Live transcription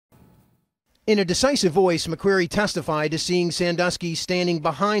In a decisive voice, McQueary testified to seeing Sandusky standing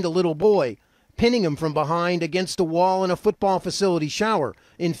behind a little boy, pinning him from behind against a wall in a football facility shower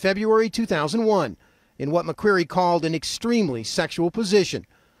in February 2001, in what McQueary called an extremely sexual position.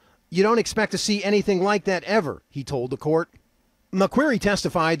 "You don't expect to see anything like that ever," he told the court. McQueary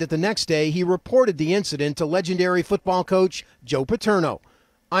testified that the next day he reported the incident to legendary football coach Joe Paterno.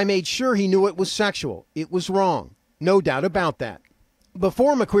 "I made sure he knew it was sexual. It was wrong. No doubt about that."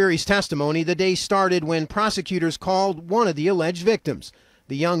 Before McQueary's testimony, the day started when prosecutors called one of the alleged victims.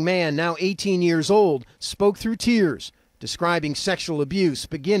 The young man, now 18 years old, spoke through tears, describing sexual abuse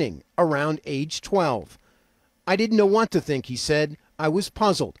beginning around age 12. "I didn't know what to think," he said. "I was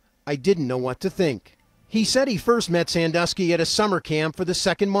puzzled. I didn't know what to think." He said he first met Sandusky at a summer camp for the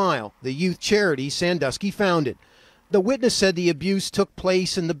Second Mile, the youth charity Sandusky founded. The witness said the abuse took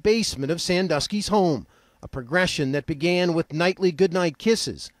place in the basement of Sandusky's home, a progression that began with nightly goodnight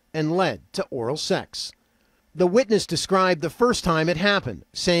kisses and led to oral sex. The witness described the first time it happened,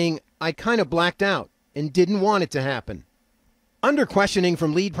 saying, "I kind of blacked out and didn't want it to happen." Under questioning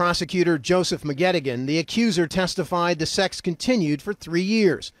from lead prosecutor Joseph Keteyian, the accuser testified the sex continued for 3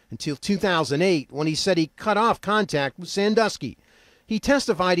 years, until 2008, when he said he cut off contact with Sandusky. He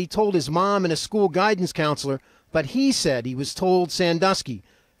testified he told his mom and a school guidance counselor, but he said he was told Sandusky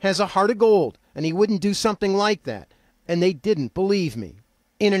has a heart of gold and he wouldn't do something like that, and they didn't believe me.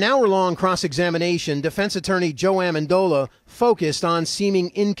 In an hour-long cross-examination, defense attorney Joe Amendola focused on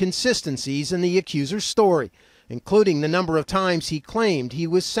seeming inconsistencies in the accuser's story, including the number of times he claimed he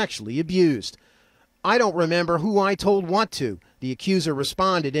was sexually abused. "I don't remember who I told what to," the accuser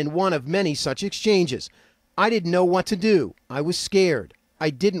responded in one of many such exchanges. "I didn't know what to do. I was scared. I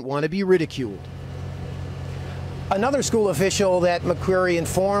didn't want to be ridiculed." Another school official that McQueary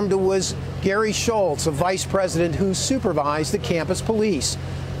informed was Gary Schultz, a vice president who supervised the campus police.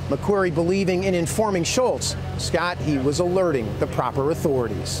 McQueary believing in informing Schultz. Scott, he was alerting the proper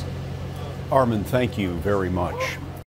authorities. Armen, thank you very much.